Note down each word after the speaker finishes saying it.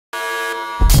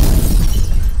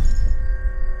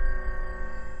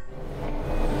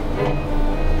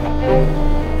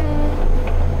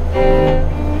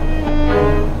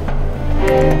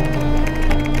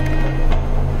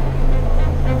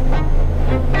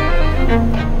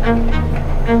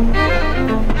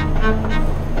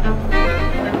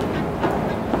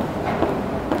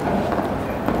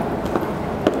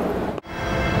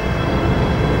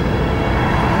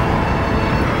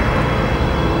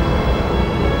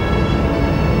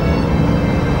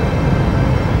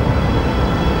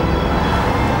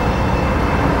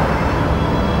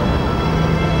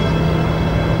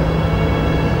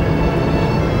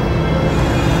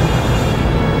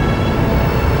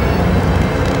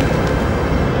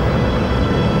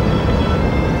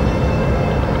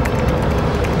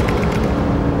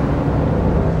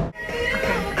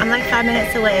5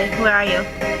 minutes away. Where are you?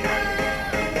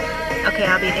 Okay,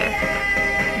 I'll be there.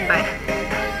 Bye.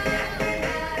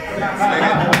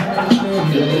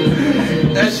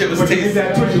 That shit was tasty.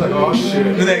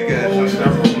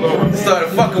 Nigga started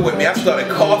fucking with me. I started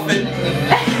coughing.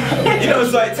 You know,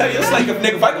 so I tell you, it's like if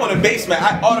nigga, if I go in the basement,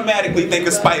 I automatically think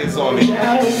of spiders on me.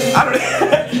 I don't.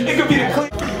 It could be the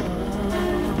clean.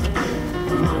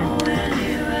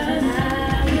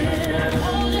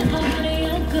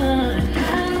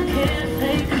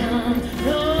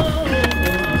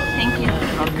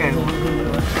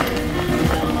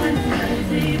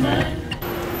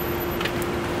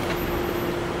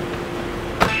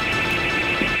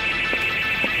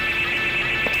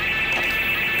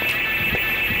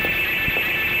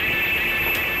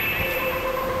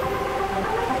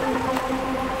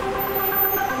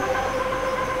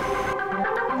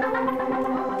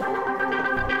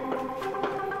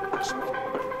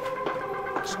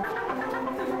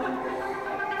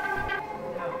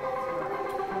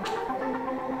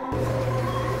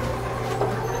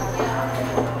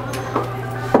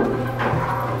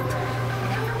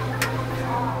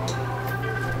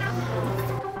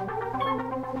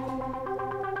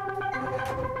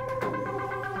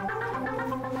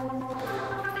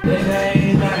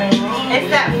 It's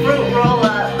that fruit roll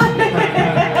up.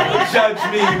 Don't judge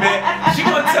me, man. She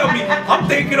gonna tell me I'm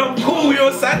thinking I'm cool, yo.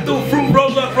 So I threw fruit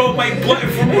roll up, roll my blunt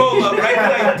fruit roll up, right?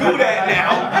 Like do that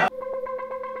now.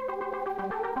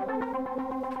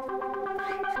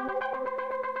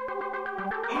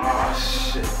 Oh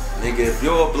shit, nigga, if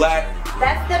you're black.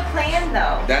 That's the plan,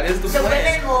 though. That is the plan.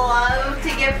 plan. The women love to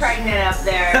get pregnant up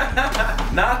there.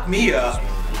 Knock me up.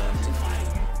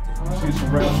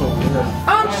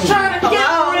 I'm just trying to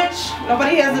get rich.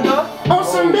 Nobody has a door? On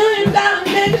some $1 million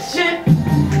nigga shit.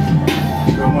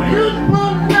 You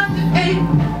want nothing, eh?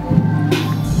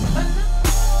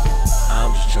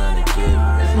 I'm just trying to get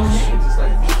rich.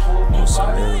 On some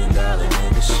 $1 million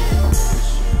nigga shit.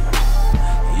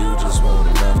 You just want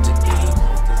enough to eat.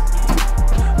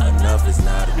 Enough is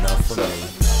not enough for me.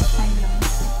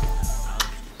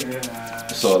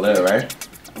 It's all there, right?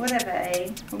 Whatever, eh?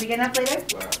 Will we get enough later?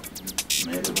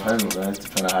 Man, it depends, man. It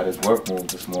depends on how this work moved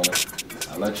this morning.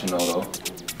 I'll let you know, though.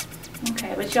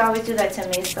 Okay, but you always do that to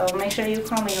me, so make sure you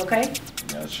call me, okay?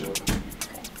 Yeah, sure. Okay.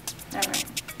 All right.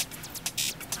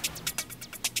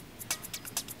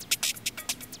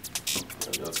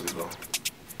 Let's go.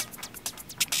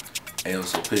 Hey, yo,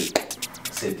 so Pig,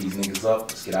 set these niggas up.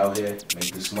 Let's get out here,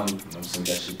 make this money. You know what I'm saying?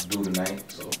 Got shit to do tonight,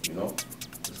 so, you know,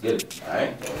 let's get it. All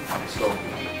right? Let's go.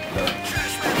 Yeah.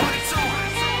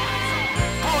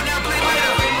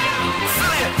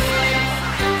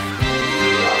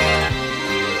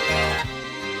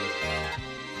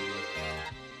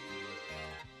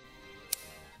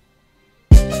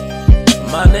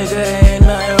 My nigga, ain't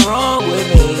nothing wrong with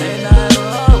me.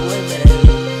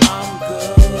 I'm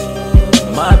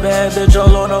good. My bad bitch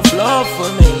all on the floor for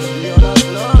me.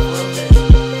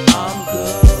 I'm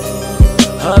good.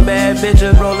 Her bad bitch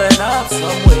is rolling up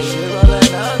somewhere.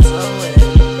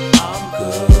 I'm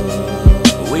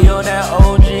good. We on that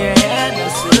OG and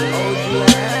Hennessy.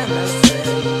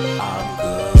 I'm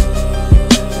good.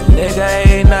 Nigga,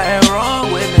 ain't nothing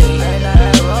wrong with me.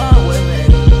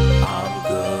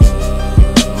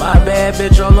 My bad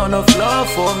bitch all on the floor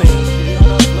for me.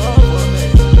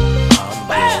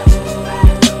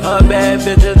 Her bad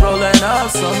bitch is rolling up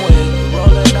somewhere.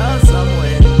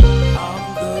 I'm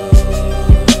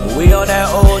good. We on that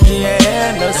OG and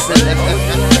Anderson. I'm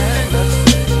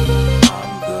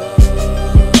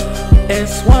good.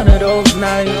 It's one of those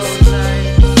nights.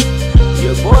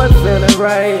 Your boy feeling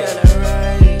right.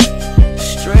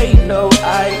 Straight no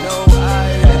eye.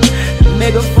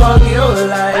 Nigga, fuck your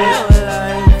life.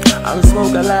 I'm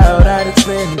smoking loud out its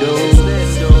windows.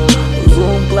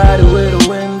 Room glided with a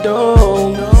window.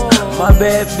 My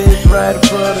bad bitch right in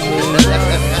front of me.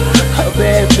 Her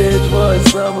bad bitch was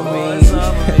some of me.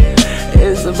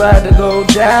 It's about to go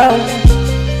down.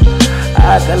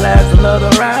 I can last another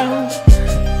round.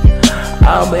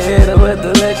 I'ma hit her with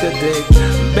the liquor dick.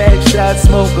 Back shot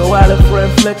smoker while a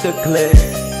friend flicker click.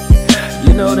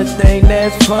 You know the thing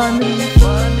that's funny?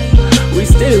 We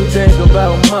still think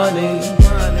about money.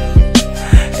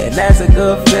 And that's a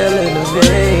good feeling to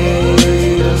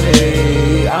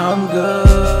me, I'm good.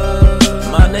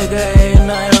 My nigga, ain't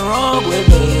nothing wrong with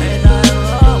me.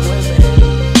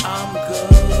 I'm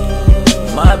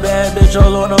good. My bad bitch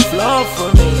all on the floor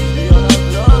for me.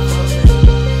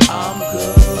 I'm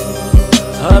good.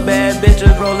 Her bad bitch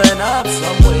is rolling up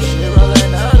somewhere.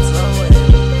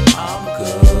 I'm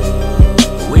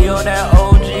good. We on that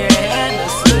OG and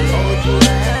Hennessy.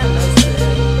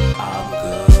 I'm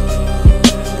good.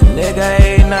 Nigga,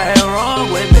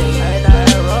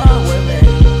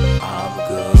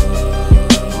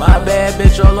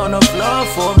 all on the floor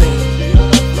for me.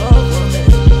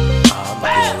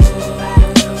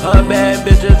 Her bad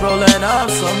bitches rolling up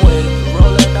somewhere.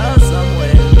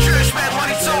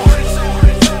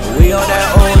 We on that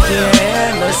OG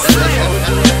and the